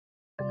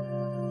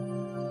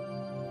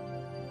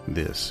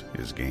This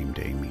is Game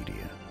Day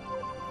Media.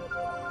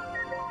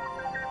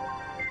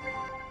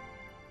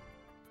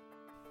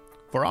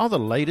 For all the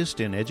latest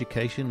in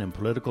education and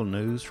political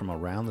news from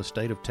around the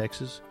state of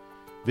Texas,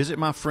 visit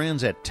my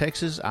friends at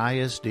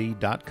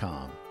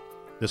TexasISD.com.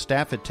 The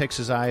staff at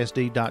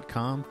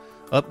TexasISD.com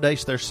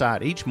updates their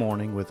site each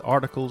morning with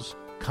articles,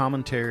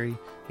 commentary,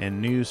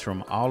 and news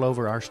from all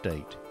over our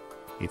state.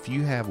 If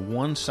you have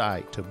one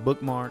site to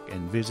bookmark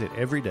and visit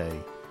every day,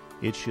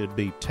 it should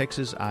be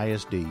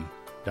TexasISD.com.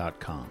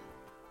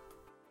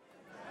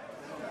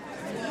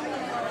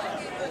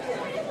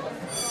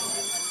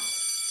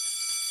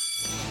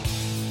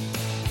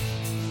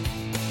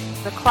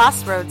 The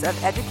crossroads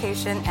of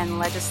education and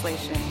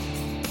legislation.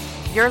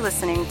 You're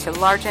listening to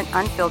Largent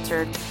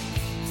Unfiltered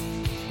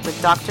with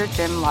Dr.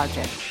 Jim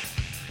Largent.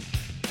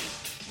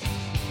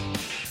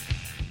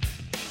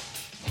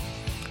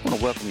 I want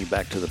to welcome you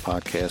back to the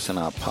podcast, and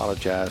I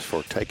apologize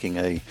for taking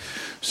a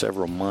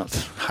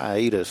several-month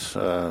hiatus.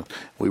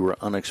 We were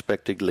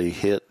unexpectedly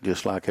hit,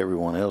 just like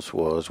everyone else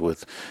was,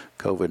 with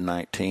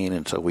COVID-19,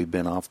 and so we've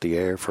been off the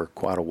air for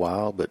quite a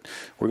while, but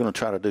we're going to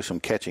try to do some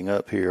catching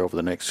up here over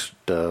the next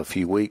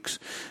few weeks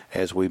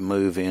as we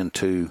move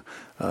into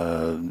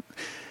a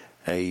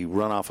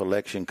runoff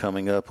election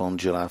coming up on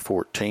July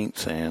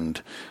 14th,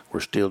 and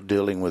we're still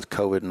dealing with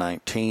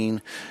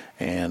COVID-19.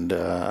 And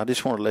I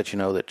just want to let you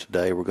know that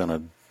today we're going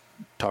to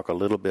talk a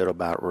little bit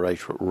about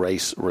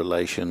race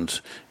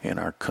relations in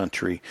our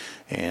country.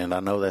 And I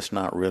know that's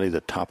not really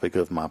the topic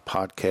of my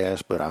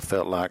podcast, but I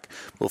felt like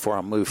before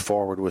I move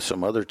forward with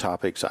some other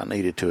topics, I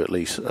needed to at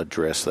least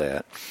address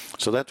that.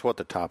 So that's what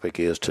the topic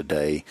is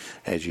today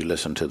as you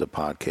listen to the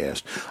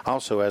podcast.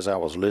 Also, as I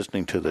was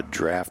listening to the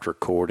draft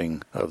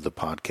recording of the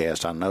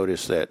podcast, I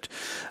noticed that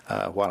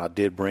while I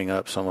did bring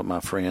up some of my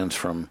friends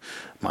from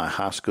my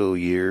high school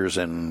years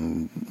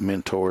and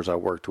mentors I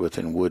worked with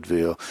in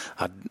Woodville,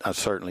 I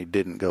certainly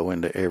didn't go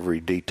into every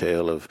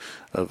detail of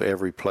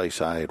every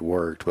place I had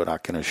worked, but I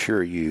can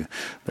assure you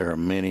there are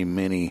many,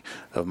 many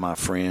of my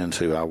friends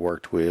who I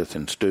worked with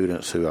and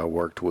students who I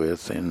worked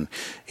with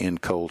in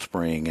Cold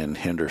Spring and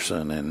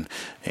Henderson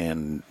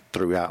and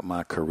throughout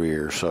my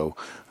career. So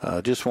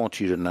I just want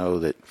you to know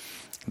that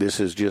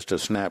this is just a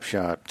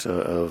snapshot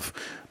of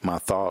my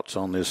thoughts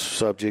on this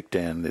subject,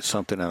 and it's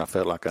something that I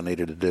felt like I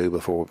needed to do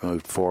before we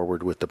moved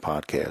forward with the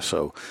podcast.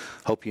 So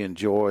hope you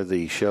enjoy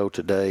the show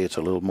today. It's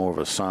a little more of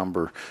a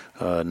somber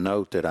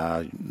note than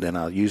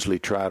I usually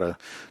try to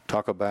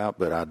talk about,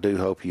 but I do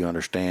hope you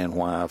understand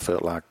why I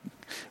felt like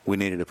we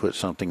needed to put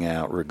something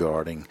out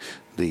regarding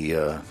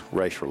the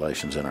race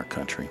relations in our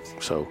country.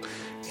 So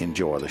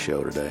enjoy the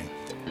show today.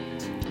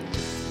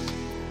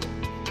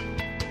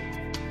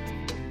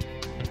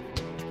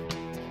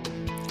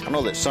 I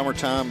know that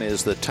summertime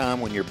is the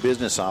time when your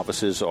business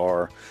offices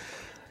are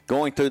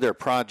going through their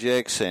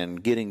projects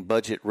and getting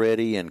budget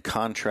ready and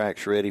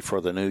contracts ready for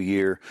the new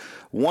year.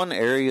 One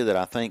area that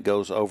I think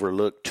goes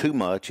overlooked too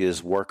much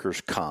is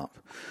workers' comp.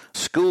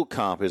 School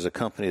Comp is a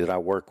company that I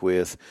work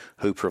with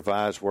who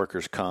provides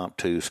workers' comp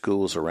to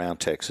schools around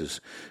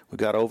Texas. We've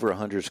got over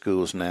 100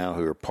 schools now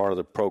who are part of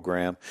the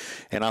program.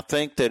 And I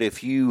think that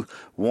if you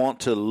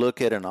want to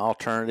look at an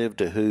alternative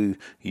to who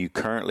you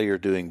currently are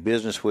doing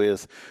business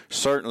with,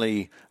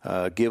 certainly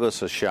give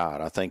us a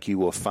shot. I think you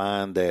will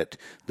find that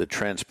the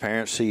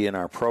transparency in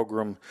our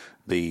program,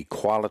 the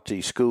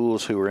quality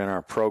schools who are in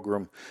our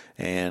program,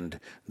 and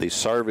the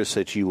service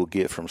that you will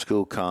get from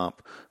School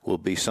Comp will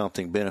be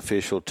something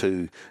beneficial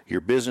to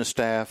your business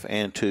staff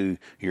and to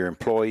your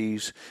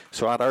employees.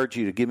 So I'd urge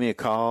you to give me a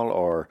call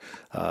or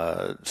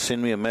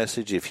send me a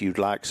message if you'd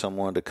like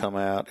someone to come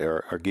out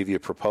or give you a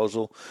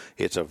proposal.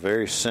 It's a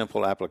very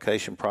simple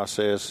application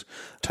process.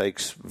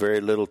 Takes very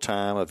little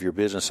time of your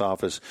business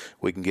office.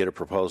 We can get a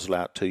proposal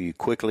out to you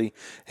quickly,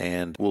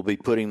 and we'll be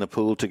putting the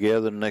pool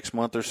together the next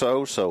month or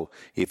so. So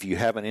if you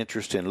have an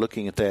interest in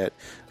looking at that,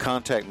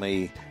 contact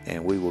me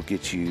and we will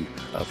get you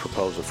a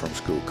proposal from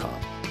School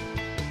Comp.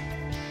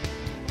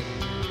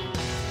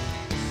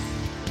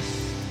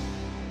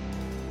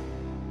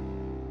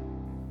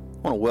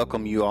 I want to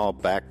welcome you all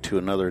back to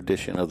another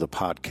edition of the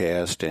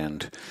podcast,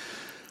 and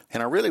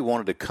I really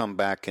wanted to come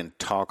back and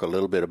talk a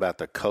little bit about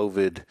the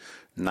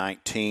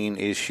COVID-19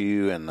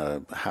 issue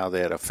and how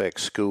that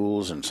affects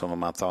schools and some of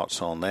my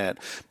thoughts on that.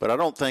 But I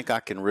don't think I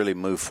can really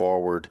move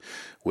forward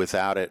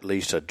without at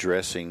least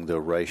addressing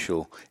the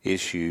racial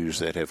issues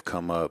that have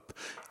come up,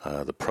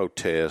 the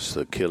protests,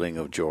 the killing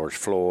of George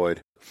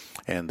Floyd,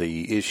 and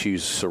the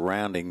issues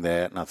surrounding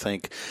that. And I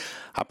think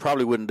I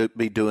probably wouldn't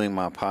be doing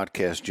my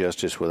podcast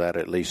justice without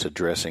at least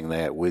addressing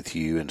that with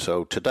you. And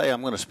so today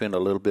I'm going to spend a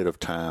little bit of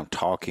time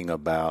talking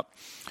about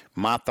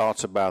my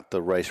thoughts about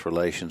the race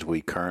relations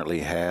we currently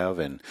have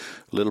and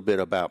a little bit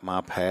about my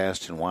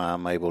past and why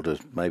I'm able to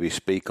maybe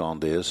speak on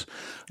this.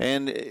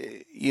 And,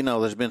 you know,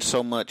 there's been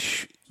so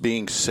much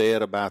being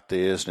said about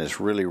this, and it's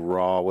really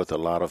raw with a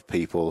lot of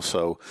people.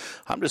 So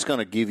I'm just going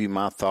to give you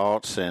my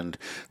thoughts. And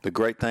the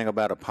great thing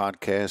about a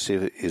podcast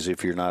is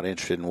if you're not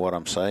interested in what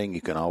I'm saying,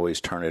 you can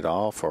always turn it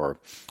off or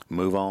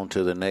move on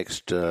to the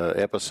next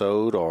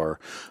episode or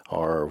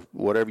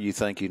whatever you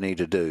think you need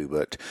to do.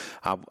 But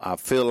I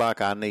feel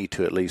like I need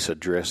to at least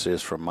address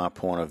this from my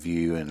point of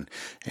view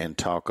and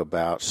talk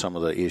about some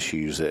of the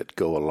issues that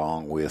go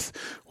along with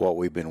what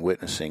we've been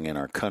witnessing in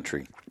our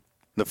country.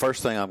 The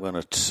first thing I'm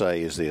going to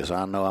say is this.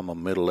 I know I'm a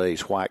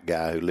middle-aged white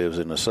guy who lives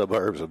in the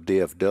suburbs of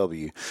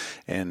DFW,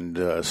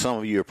 and some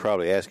of you are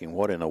probably asking,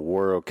 what in the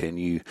world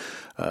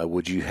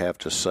would you have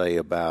to say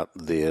about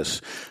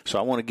this? So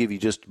I want to give you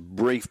just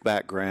brief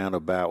background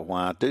about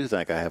why I do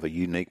think I have a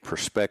unique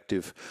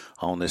perspective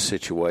on this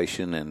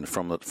situation and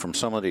from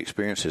some of the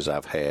experiences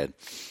I've had.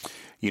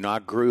 You know, I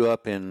grew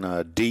up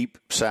in deep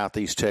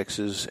southeast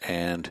Texas,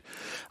 and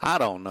I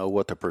don't know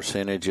what the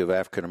percentage of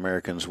African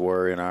Americans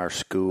were in our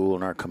school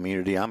and our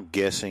community. I'm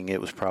guessing it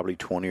was probably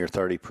 20 or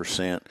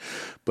 30%,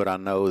 but I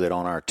know that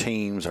on our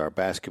teams, our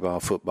basketball,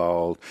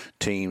 football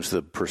teams,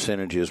 the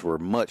percentages were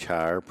much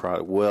higher,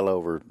 probably well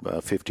over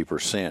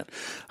 50%.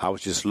 I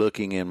was just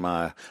looking in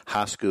my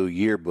high school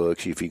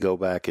yearbooks. If you go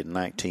back in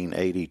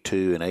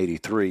 1982 and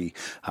 83,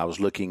 I was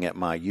looking at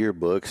my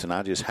yearbooks, and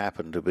I just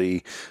happened to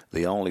be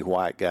the only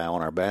white guy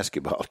on our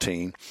basketball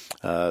team.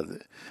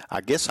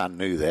 I guess I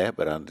knew that,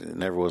 but it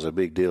never was a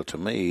big deal to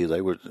me.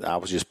 I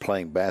was just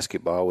playing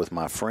basketball with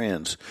my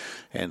friends,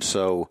 and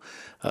so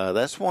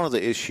that's one of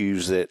the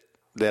issues that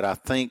I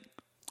think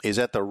is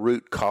at the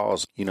root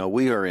cause. You know,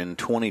 we are in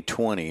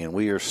 2020, and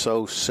we are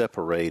so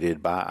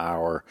separated by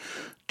our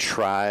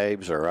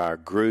tribes or our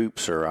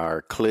groups or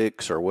our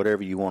cliques or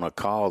whatever you want to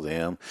call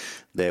them,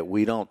 that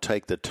we don't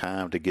take the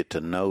time to get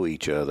to know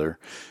each other.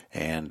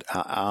 And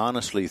I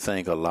honestly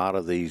think a lot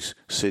of these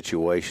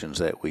situations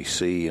that we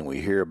see and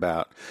we hear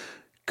about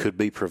could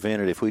be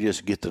prevented if we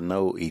just get to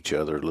know each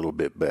other a little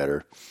bit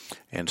better.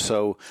 And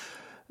so,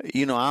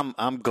 you know,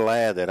 I'm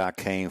glad that I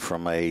came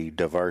from a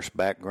diverse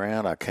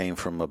background. I came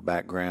from a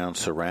background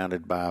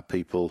surrounded by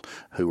people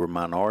who were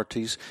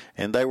minorities,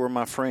 and they were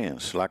my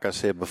friends. Like I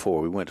said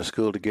before, we went to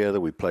school together.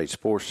 We played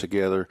sports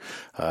together.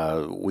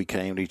 We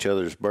came to each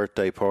other's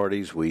birthday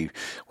parties. We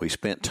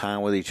spent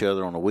time with each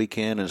other on the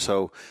weekend, and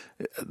so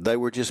they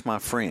were just my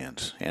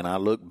friends. And I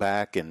look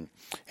back and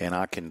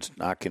I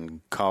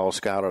can call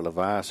Skylar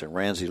Levice and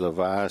Ramsey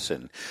Levice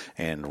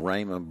and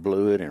Raymond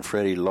Blewett and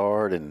Freddie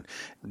Lard and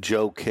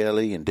Joe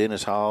Kelly and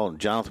Dennis Hall and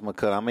Jonathan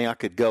McCullough. I mean, I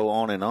could go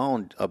on and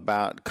on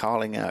about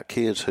calling out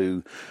kids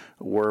who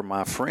were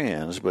my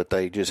friends, but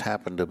they just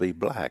happened to be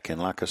black.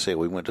 And like I said,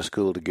 we went to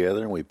school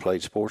together and we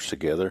played sports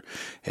together,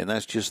 and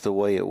that's just the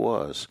way it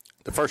was.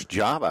 The first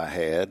job I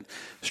had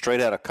straight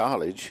out of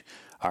college,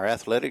 our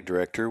athletic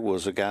director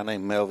was a guy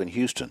named Melvin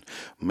Houston.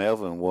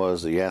 Melvin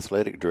was the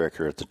athletic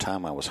director at the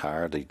time I was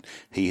hired.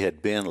 He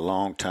had been a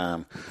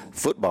long-time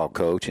football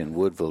coach in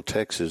Woodville,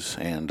 Texas,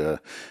 and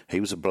he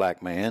was a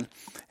black man.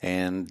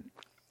 And,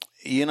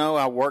 you know,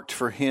 I worked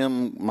for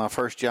him my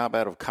first job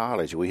out of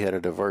college. We had a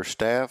diverse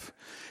staff,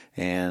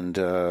 and,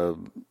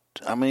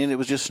 I mean, it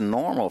was just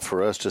normal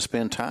for us to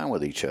spend time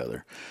with each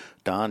other.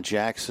 Don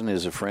Jackson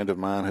is a friend of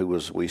mine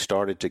we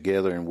started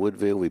together in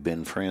Woodville. We've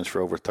been friends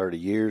for over 30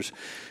 years.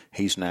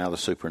 He's now the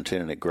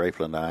superintendent at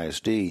Grapeland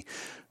ISD.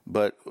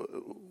 But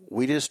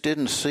we just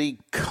didn't see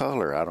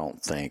color, I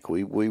don't think.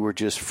 We were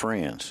just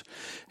friends.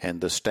 And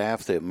the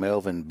staff that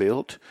Melvin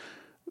built,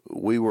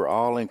 we were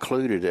all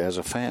included as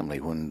a family.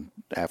 When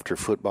after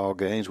football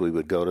games, we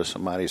would go to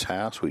somebody's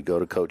house. We'd go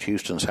to Coach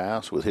Houston's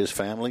house with his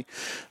family.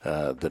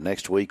 The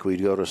next week,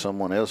 we'd go to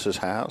someone else's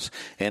house,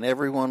 and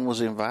everyone was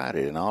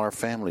invited, and all our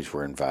families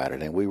were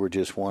invited, and we were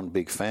just one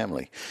big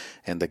family.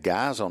 And the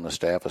guys on the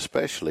staff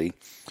especially,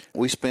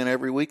 we spent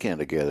every weekend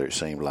together, it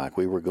seemed like.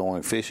 We were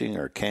going fishing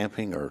or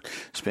camping or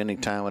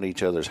spending time at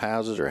each other's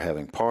houses or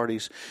having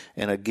parties.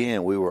 And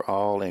again, we were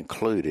all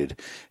included.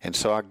 And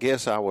so I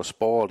guess I was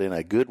spoiled in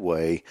a good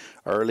way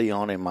early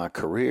on in my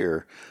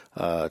career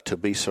to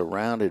be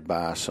surrounded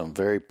by some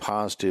very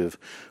positive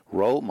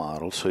role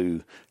models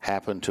who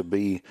happened to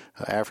be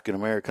African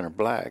American or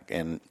black.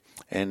 And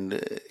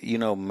you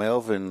know,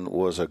 Melvin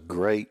was a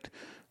great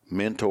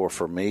mentor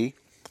for me.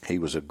 He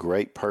was a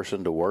great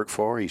person to work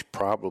for. He's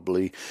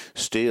probably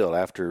still,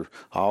 after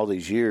all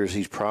these years,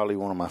 he's probably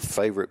one of my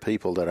favorite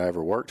people that I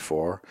ever worked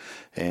for.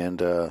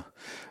 And,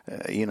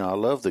 you know, I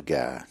love the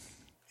guy.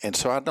 And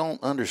so I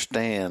don't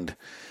understand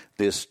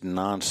this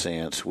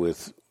nonsense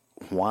with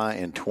why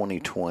in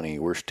 2020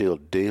 we're still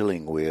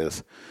dealing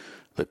with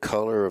the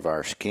color of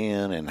our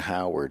skin and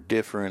how we're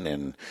different,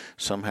 and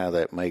somehow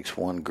that makes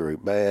one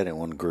group bad and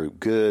one group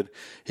good.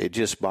 It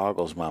just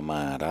boggles my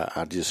mind.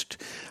 I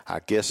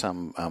guess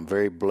I'm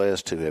very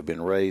blessed to have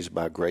been raised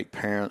by great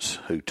parents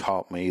who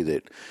taught me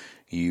that,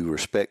 You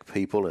respect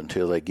people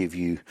until they give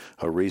you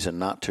a reason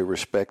not to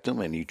respect them,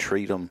 and you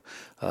treat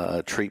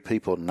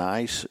people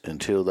nice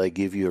until they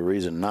give you a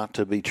reason not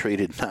to be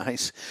treated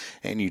nice,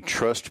 and you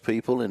trust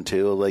people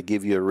until they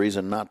give you a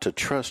reason not to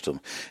trust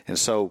them. And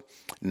so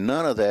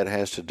none of that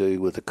has to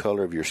do with the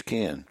color of your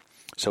skin.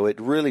 So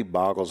it really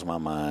boggles my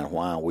mind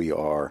why we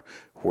are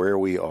where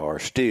we are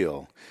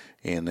still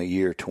in the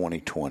year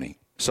 2020.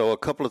 So a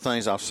couple of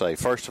things I'll say.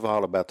 First of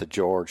all, about the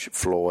George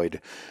Floyd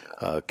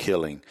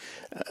killing.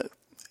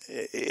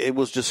 It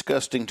was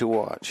disgusting to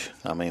watch.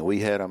 I mean,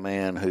 we had a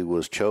man who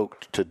was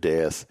choked to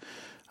death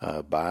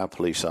by a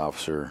police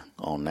officer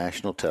on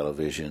national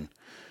television,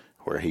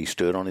 where he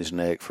stood on his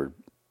neck for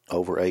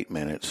over 8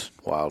 minutes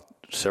while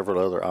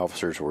several other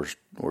officers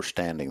were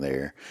standing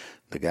there.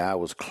 The guy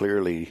was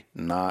clearly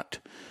not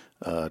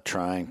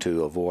trying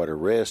to avoid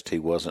arrest. He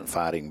wasn't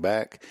fighting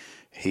back.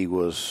 He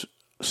was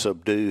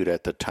subdued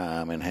at the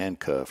time and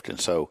handcuffed.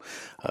 And so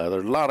there are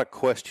a lot of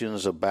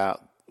questions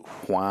about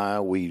why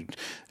we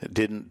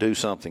didn't do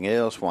something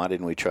else. Why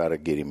didn't we try to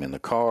get him in the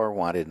car?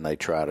 Why didn't they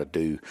try to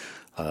do,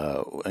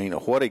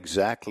 what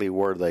exactly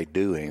were they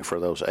doing for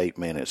those 8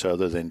 minutes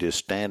other than just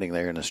standing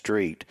there in the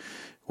street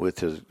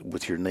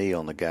with your knee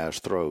on the guy's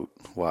throat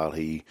while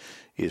he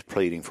is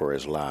pleading for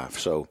his life?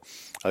 So,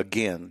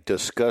 again,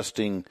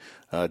 disgusting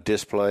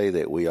display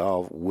that we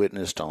all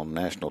witnessed on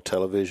national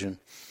television,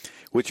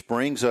 which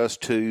brings us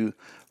to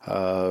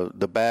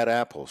the bad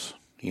apples.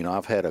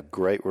 I've had a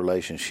great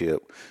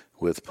relationship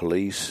with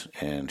police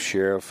and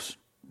sheriffs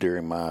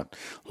during my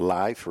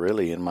life,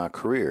 really in my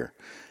career.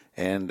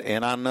 And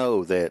I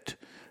know that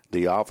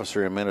the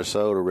officer in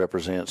Minnesota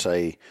represents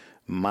a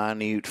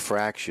minute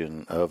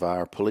fraction of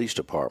our police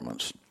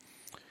departments.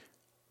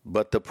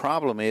 But the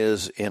problem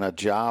is, in a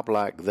job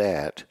like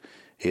that,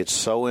 it's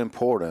so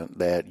important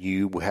that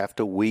you have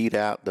to weed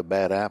out the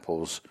bad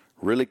apples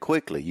really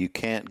quickly. You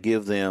can't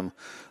give them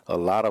a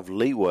lot of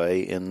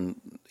leeway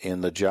in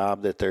the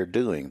job that they're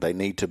doing. They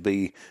need to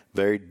be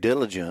very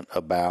diligent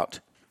about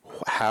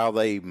how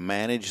they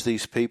manage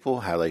these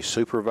people, how they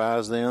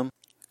supervise them.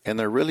 And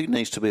there really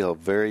needs to be a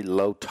very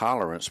low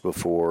tolerance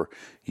before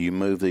you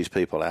move these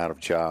people out of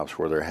jobs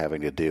where they're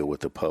having to deal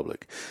with the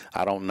public.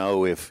 I don't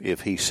know if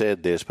he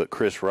said this, but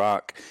Chris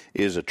Rock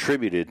is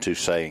attributed to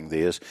saying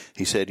this.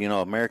 He said,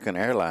 American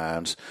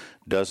Airlines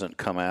doesn't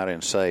come out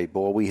and say,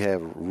 boy, we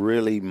have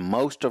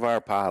most of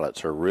our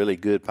pilots are really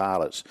good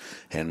pilots,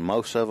 and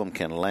most of them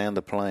can land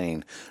the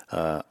plane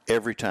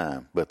every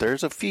time. But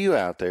there's a few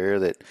out there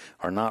that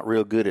are not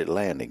real good at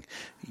landing.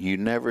 You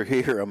never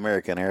hear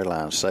American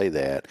Airlines say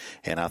that,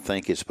 and I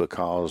think it's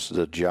because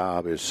the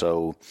job is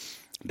so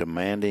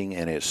demanding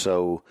and it's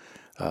so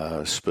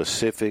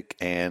specific,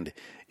 and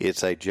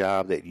it's a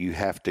job that you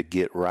have to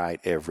get right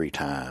every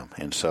time.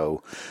 And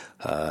so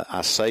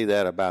I say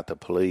that about the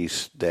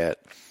police, that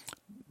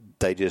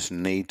they just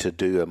need to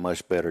do a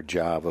much better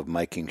job of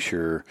making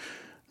sure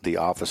the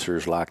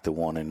officers like the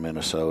one in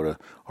Minnesota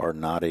are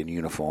not in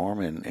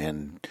uniform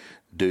and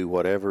do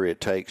whatever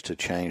it takes to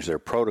change their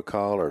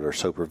protocol or their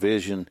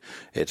supervision,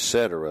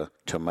 etc.,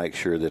 to make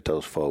sure that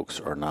those folks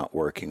are not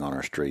working on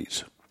our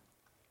streets.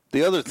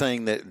 The other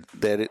thing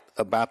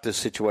about this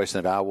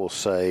situation that I will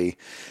say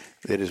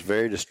that is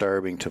very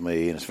disturbing to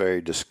me, and it's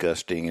very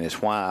disgusting, and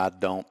it's why I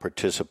don't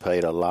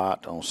participate a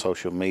lot on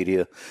social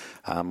media.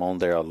 I'm on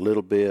there a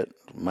little bit,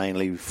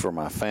 mainly for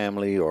my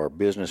family or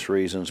business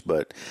reasons,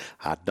 but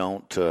I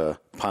don't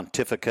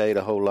pontificate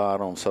a whole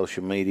lot on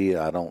social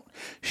media. I don't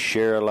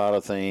share a lot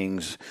of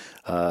things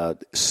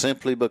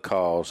simply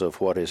because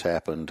of what has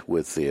happened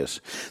with this.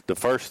 The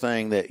first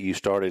thing that you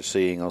started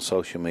seeing on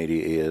social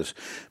media is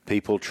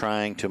people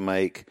trying to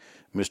make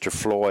Mr.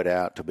 Floyd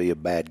out to be a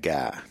bad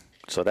guy.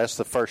 So that's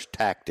the first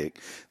tactic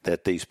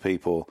that these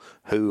people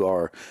who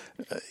are,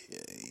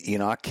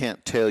 I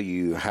can't tell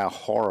you how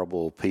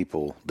horrible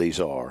people these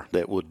are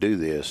that will do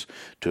this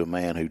to a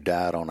man who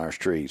died on our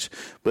streets.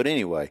 But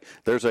anyway,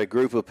 there's a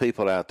group of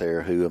people out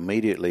there who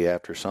immediately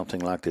after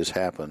something like this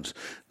happens,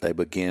 they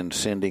begin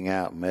sending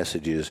out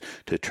messages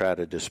to try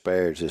to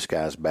disparage this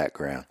guy's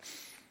background.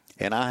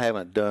 And I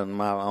haven't done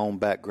my own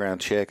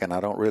background check, and I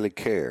don't really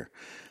care.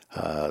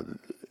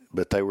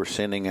 But they were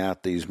sending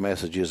out these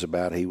messages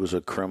about he was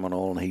a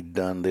criminal and he'd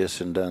done this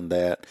and done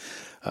that.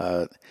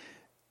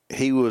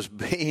 He was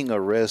being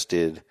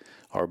arrested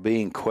or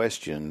being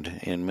questioned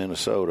in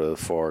Minnesota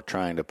for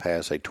trying to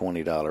pass a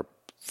 $20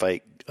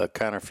 a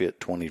counterfeit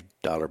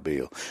 $20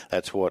 bill.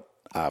 That's what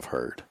I've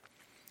heard.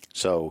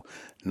 So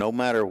no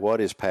matter what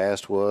his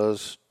past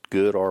was,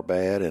 good or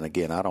bad, and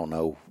again, I don't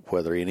know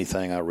whether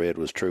anything I read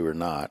was true or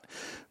not,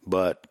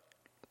 but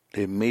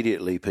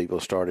immediately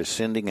people started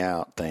sending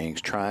out things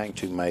trying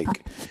to make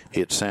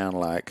it sound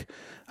like,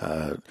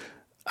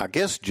 I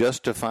guess,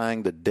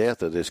 justifying the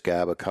death of this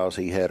guy because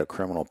he had a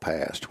criminal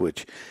past,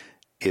 which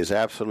is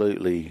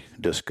absolutely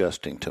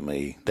disgusting to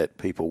me that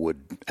people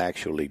would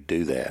actually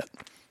do that.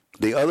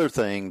 The other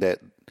thing that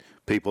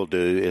people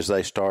do is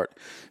they start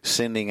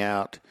sending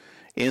out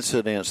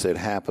incidents that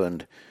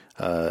happened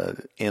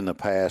in the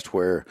past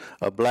where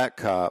a black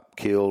cop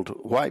killed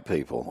white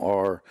people,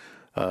 or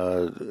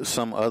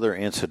some other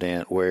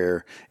incident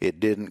where it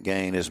didn't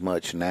gain as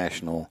much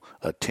national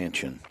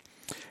attention.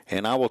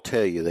 And I will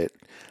tell you that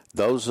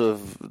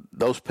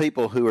those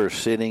people who are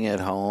sitting at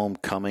home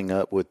coming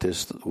up with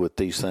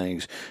these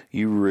things,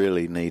 you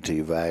really need to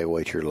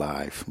evaluate your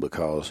life,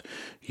 because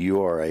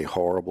you are a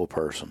horrible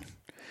person.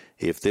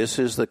 If this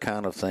is the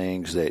kind of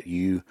things that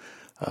you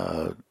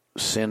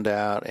send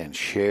out and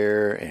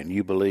share and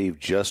you believe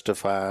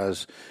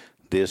justifies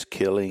this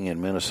killing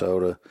in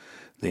Minnesota,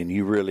 then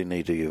you really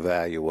need to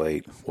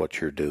evaluate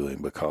what you're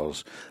doing,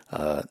 because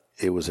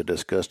it was a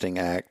disgusting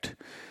act.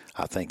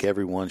 I think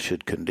everyone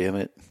should condemn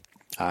it.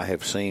 I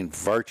have seen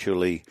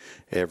virtually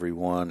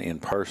everyone in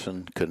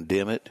person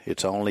condemn it.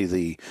 It's only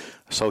the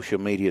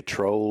social media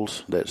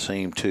trolls that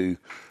seem to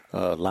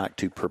like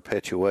to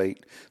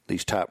perpetuate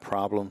these type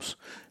problems.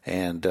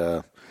 And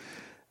to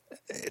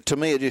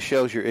me, it just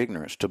shows your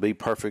ignorance, to be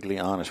perfectly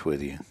honest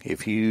with you.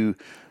 If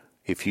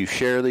you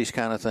share these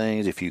kind of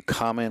things, if you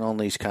comment on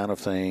these kind of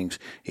things,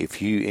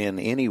 if you in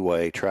any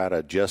way try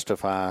to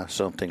justify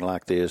something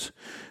like this,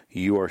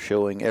 you are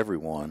showing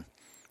everyone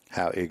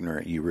how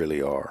ignorant you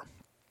really are.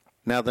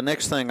 Now, the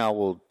next thing I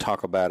will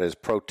talk about is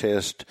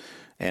protest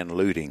and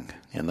looting,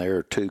 and they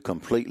are two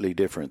completely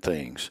different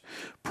things.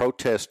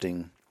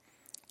 Protesting,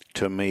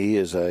 to me,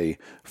 is a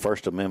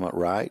First Amendment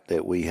right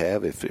that we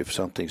have. If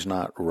something's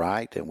not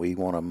right and we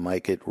want to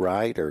make it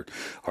right or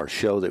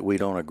show that we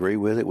don't agree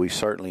with it, we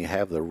certainly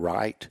have the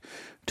right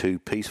to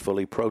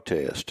peacefully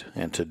protest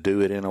and to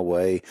do it in a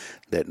way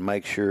that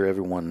makes sure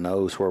everyone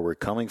knows where we're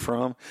coming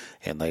from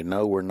and they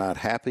know we're not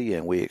happy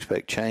and we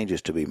expect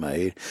changes to be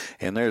made.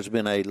 And there's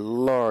been a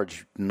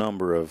large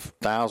number of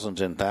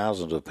thousands and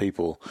thousands of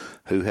people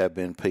who have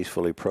been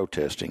peacefully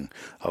protesting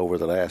over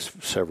the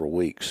last several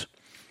weeks.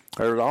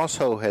 There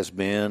also has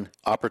been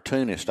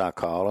opportunists, I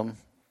call them,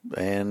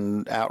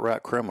 and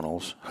outright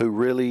criminals who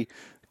really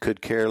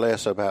could care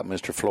less about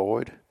Mr.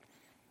 Floyd.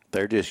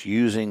 They're just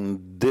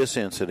using this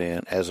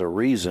incident as a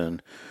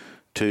reason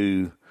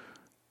to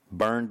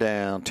burn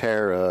down,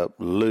 tear up,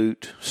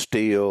 loot,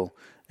 steal,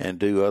 and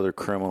do other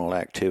criminal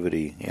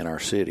activity in our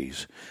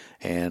cities.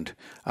 And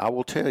I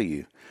will tell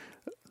you,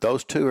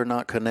 those two are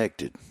not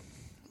connected,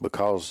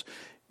 because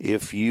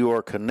if you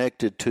are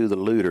connected to the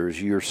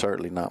looters, you're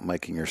certainly not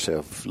making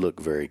yourself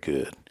look very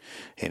good.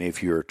 And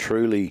if you're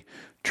truly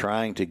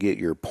trying to get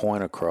your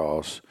point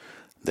across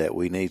that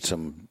we need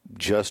some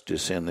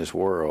justice in this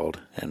world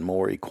and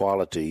more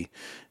equality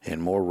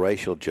and more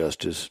racial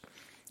justice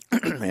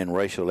and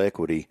racial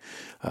equity,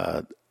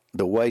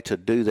 the way to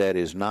do that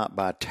is not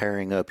by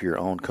tearing up your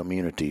own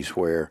communities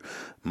where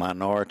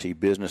minority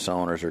business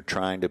owners are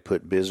trying to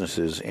put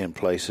businesses in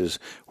places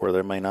where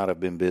there may not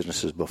have been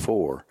businesses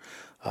before.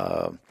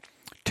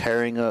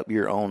 Tearing up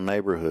your own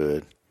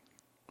neighborhood,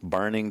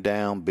 burning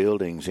down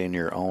buildings in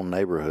your own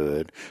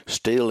neighborhood,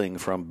 stealing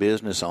from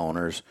business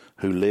owners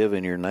who live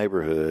in your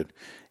neighborhood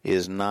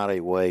is not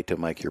a way to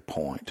make your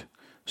point.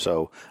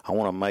 So I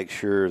want to make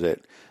sure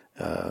that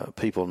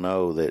people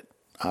know that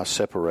I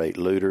separate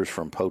looters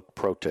from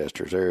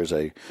protesters. There is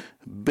a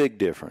big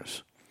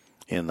difference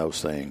in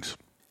those things.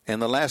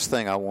 And the last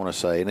thing I want to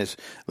say, and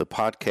the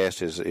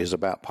podcast is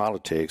about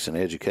politics and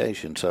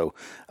education, so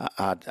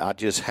I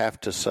just have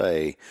to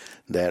say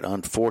that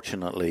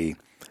unfortunately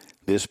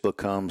this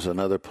becomes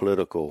another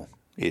political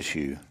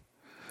issue.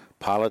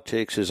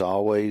 Politics is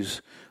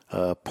always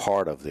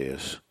part of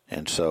this.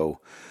 And so,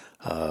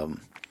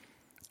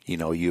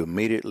 you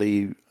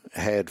immediately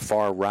had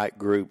far-right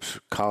groups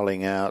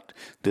calling out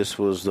this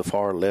was the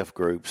far-left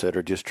groups that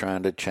are just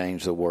trying to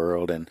change the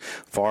world, and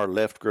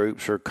far-left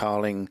groups are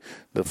calling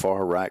the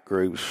far-right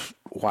groups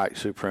white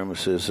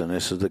supremacists, and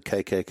this is the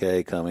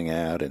KKK coming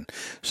out. And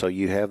so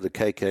you have the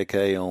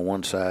KKK on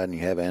one side and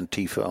you have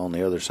Antifa on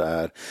the other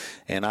side,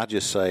 and I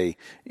just say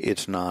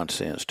it's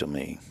nonsense to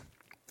me.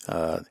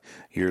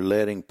 You're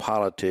letting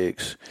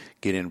politics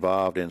get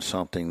involved in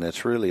something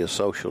that's really a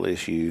social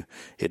issue.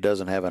 It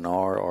doesn't have an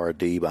R or a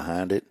D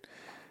behind it.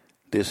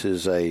 This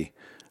is a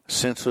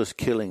senseless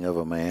killing of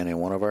a man in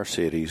one of our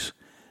cities,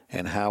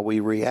 and how we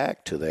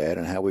react to that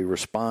and how we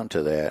respond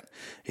to that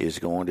is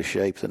going to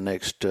shape the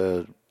next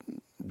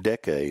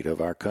decade of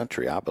our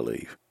country, I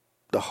believe.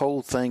 The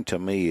whole thing to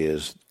me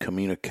is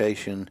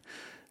communication,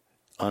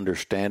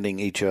 understanding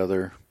each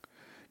other,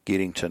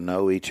 getting to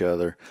know each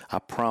other. I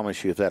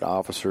promise you, if that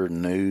officer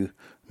knew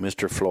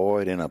Mr.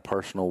 Floyd in a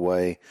personal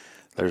way,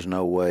 there's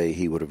no way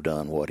he would have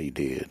done what he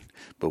did.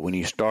 But when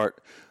you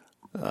start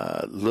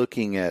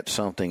looking at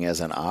something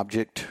as an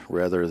object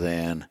rather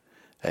than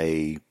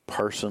a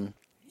person,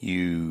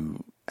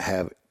 you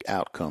have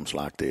outcomes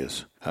like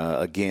this.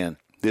 Again,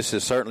 this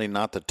is certainly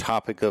not the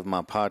topic of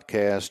my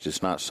podcast.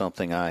 It's not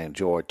something I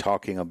enjoy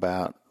talking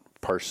about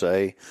per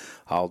se,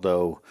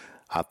 although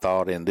I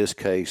thought in this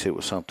case it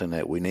was something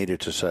that we needed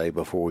to say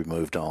before we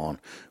moved on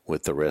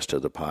with the rest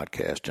of the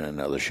podcast and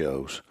other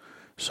shows.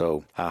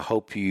 So I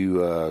hope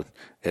you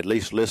at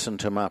least listen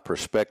to my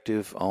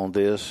perspective on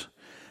this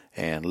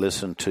and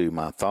listen to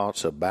my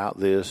thoughts about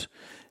this.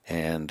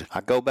 And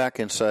I go back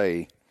and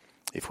say,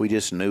 if we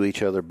just knew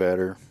each other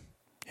better,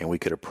 and we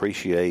could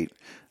appreciate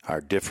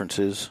our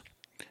differences,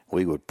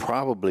 we would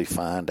probably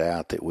find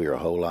out that we are a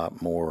whole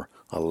lot more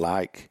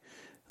alike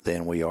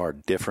than we are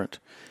different,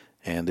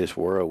 and this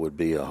world would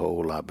be a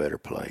whole lot better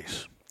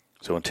place.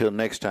 So until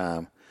next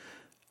time,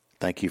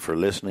 thank you for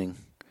listening,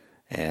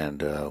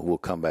 and we'll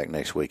come back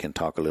next week and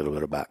talk a little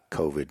bit about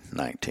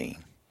COVID-19.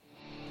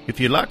 If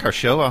you like our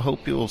show, I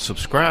hope you'll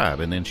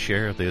subscribe and then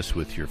share this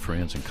with your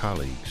friends and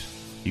colleagues.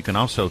 You can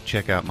also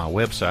check out my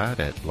website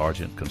at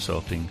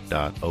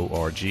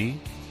largentconsulting.org.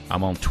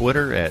 I'm on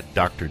Twitter at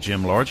Dr.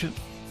 Jim Largent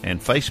and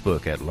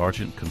Facebook at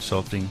Largent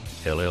Consulting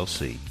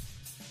LLC.